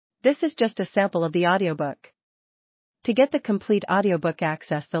This is just a sample of the audiobook. To get the complete audiobook,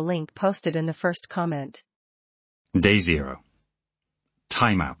 access the link posted in the first comment. Day 0.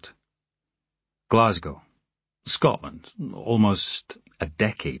 Time out. Glasgow, Scotland, almost a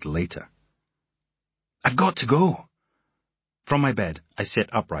decade later. I've got to go. From my bed, I sit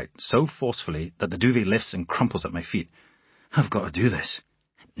upright so forcefully that the duvet lifts and crumples at my feet. I've got to do this.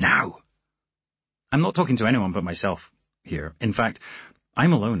 Now. I'm not talking to anyone but myself here. In fact,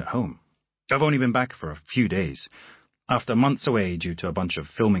 I'm alone at home. I've only been back for a few days. After months away due to a bunch of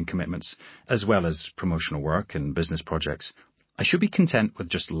filming commitments, as well as promotional work and business projects, I should be content with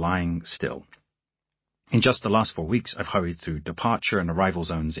just lying still. In just the last 4 weeks, I've hurried through departure and arrival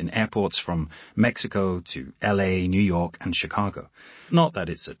zones in airports from Mexico to LA, New York, and Chicago. Not that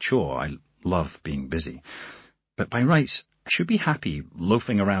it's a chore, I love being busy. But by rights, I should be happy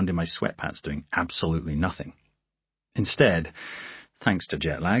loafing around in my sweatpants doing absolutely nothing. Instead, thanks to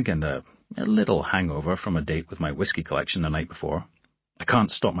jet lag and a little hangover from a date with my whiskey collection the night before, I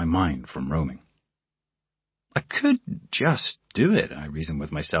can't stop my mind from roaming. I could just do it, I reason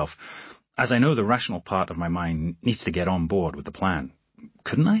with myself, as I know the rational part of my mind needs to get on board with the plan.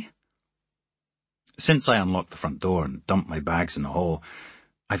 Couldn't I? Since I unlocked the front door and dumped my bags in the hall,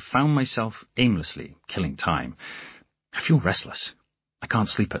 I've found myself aimlessly killing time. I feel restless. I can't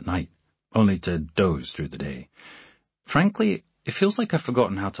sleep at night, only to doze through the day. Frankly, it feels like I've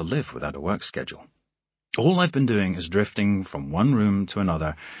forgotten how to live without a work schedule. All I've been doing is drifting from one room to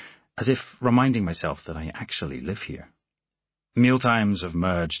another, as if reminding myself that I actually live here. Mealtimes have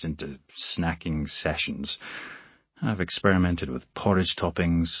merged into snacking sessions. I've experimented with porridge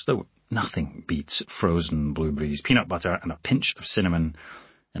toppings, though nothing beats frozen blueberries, peanut butter, and a pinch of cinnamon,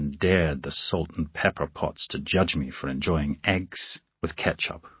 and dared the salt and pepper pots to judge me for enjoying eggs with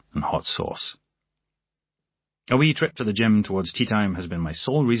ketchup and hot sauce. A wee trip to the gym towards tea time has been my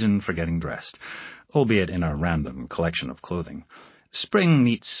sole reason for getting dressed, albeit in a random collection of clothing. Spring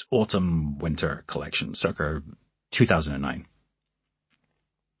meets autumn-winter collection, circa 2009.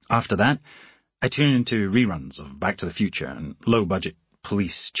 After that, I tune into reruns of Back to the Future and low-budget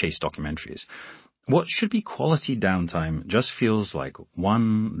police chase documentaries. What should be quality downtime just feels like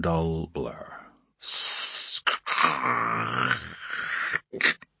one dull blur.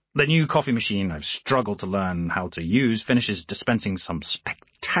 The new coffee machine I've struggled to learn how to use finishes dispensing some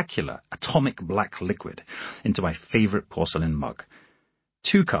spectacular atomic black liquid into my favourite porcelain mug.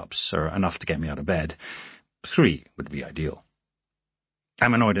 2 cups are enough to get me out of bed. 3 would be ideal.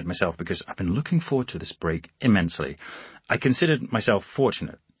 I'm annoyed at myself because I've been looking forward to this break immensely. I considered myself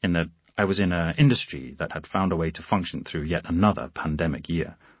fortunate in that I was in an industry that had found a way to function through yet another pandemic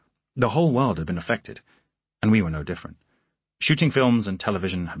year. The whole world had been affected, and we were no different. Shooting films and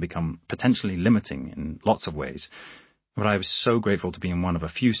television had become potentially limiting in lots of ways, but I was so grateful to be in one of a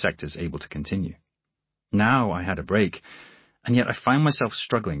few sectors able to continue. Now I had a break, and yet I find myself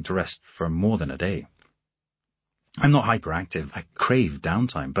struggling to rest for more than a day. I'm not hyperactive, I crave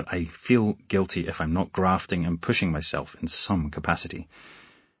downtime, but I feel guilty if I'm not grafting and pushing myself in some capacity.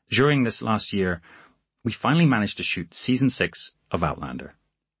 During this last year, we finally managed to shoot Season 6 of Outlander.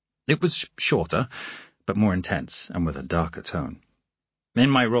 It was shorter, but more intense and with a darker tone. In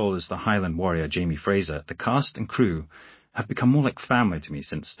my role as the Highland warrior Jamie Fraser, the cast and crew have become more like family to me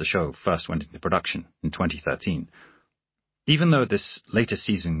since the show first went into production in 2013. Even though this latest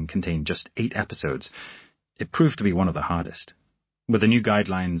season contained just 8 episodes, it proved to be one of the hardest. With the new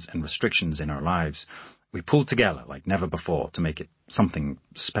guidelines and restrictions in our lives, we pulled together like never before to make it something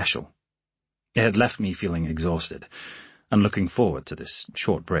special. It had left me feeling exhausted and looking forward to this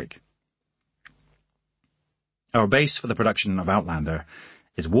short break. Our base for the production of Outlander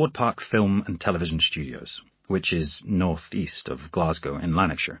is Ward Park Film and Television Studios, which is northeast of Glasgow in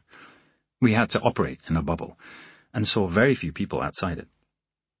Lanarkshire. We had to operate in a bubble and saw very few people outside it.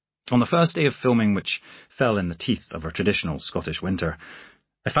 On the first day of filming, which fell in the teeth of a traditional Scottish winter,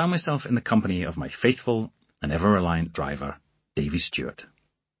 I found myself in the company of my faithful and ever-reliant driver, Davy Stewart.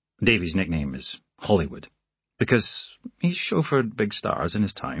 Davy's nickname is Hollywood, because he's chauffeured big stars in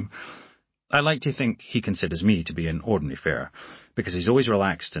his time. I like to think he considers me to be an ordinary fare, because he's always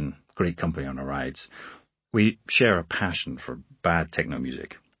relaxed and great company on our rides. We share a passion for bad techno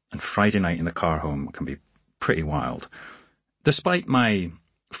music, and Friday night in the car home can be pretty wild. Despite my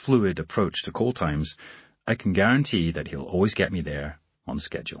fluid approach to call times, I can guarantee that he'll always get me there on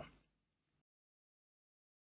schedule.